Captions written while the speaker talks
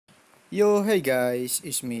Yo, hey guys,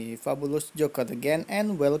 it's me, Fabulous Joker again,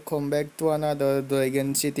 and welcome back to another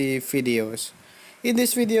Dragon City videos. In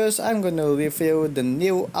these videos, I'm gonna review the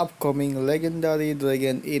new upcoming legendary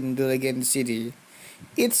dragon in Dragon City.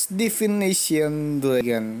 It's Divination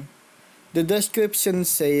Dragon. The description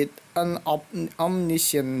said an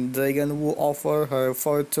omniscient dragon who offer her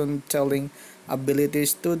fortune-telling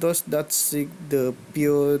abilities to those that seek the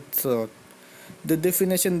pure truth. The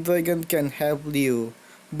Divination Dragon can help you,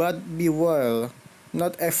 but beware,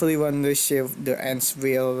 not everyone receives the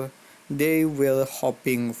answer they were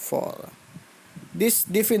hoping for. This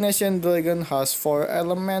Divination Dragon has 4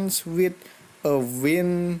 elements with a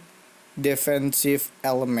wind defensive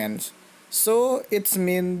element. So it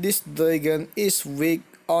means this dragon is weak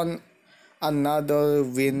on another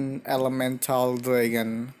wind elemental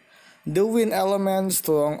dragon. The wind element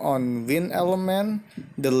strong on wind element,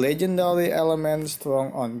 the legendary element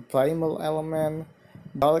strong on primal element,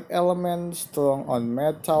 dark element strong on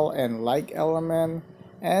metal and light element,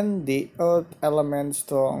 and the earth element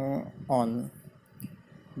strong on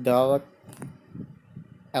dark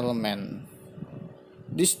element.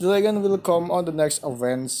 This dragon will come on the next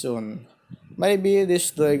event soon. Maybe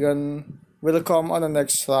this dragon will come on the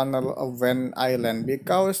next runner event island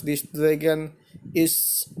because this dragon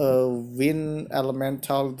is a wind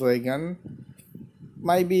elemental dragon.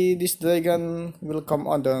 Maybe this dragon will come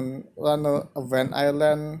on the runner event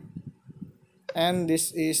island, and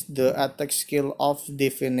this is the attack skill of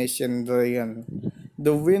Divination Dragon.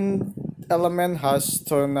 The wind element has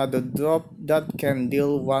tornado drop that can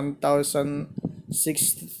deal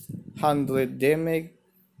 1600 damage.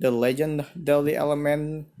 The legendary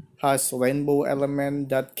element has rainbow element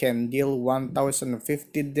that can deal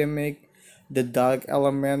 1050 damage. The dark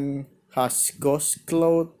element has ghost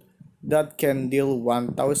cloud that can deal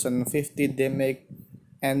 1050 damage,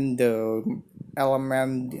 and the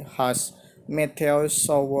element has meteor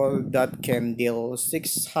shower that can deal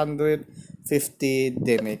 650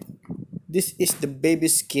 damage. This is the baby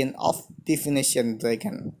skin of Divination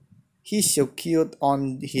Dragon. He's so cute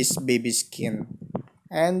on his baby skin.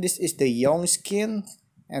 And this is the young skin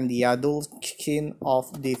and the adult skin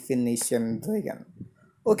of Divination Dragon.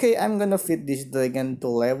 Okay, I'm gonna fit this dragon to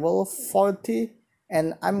level 40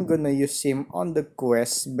 and I'm gonna use him on the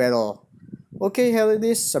quest battle. Okay, here it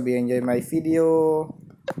is. Hope you enjoy my video.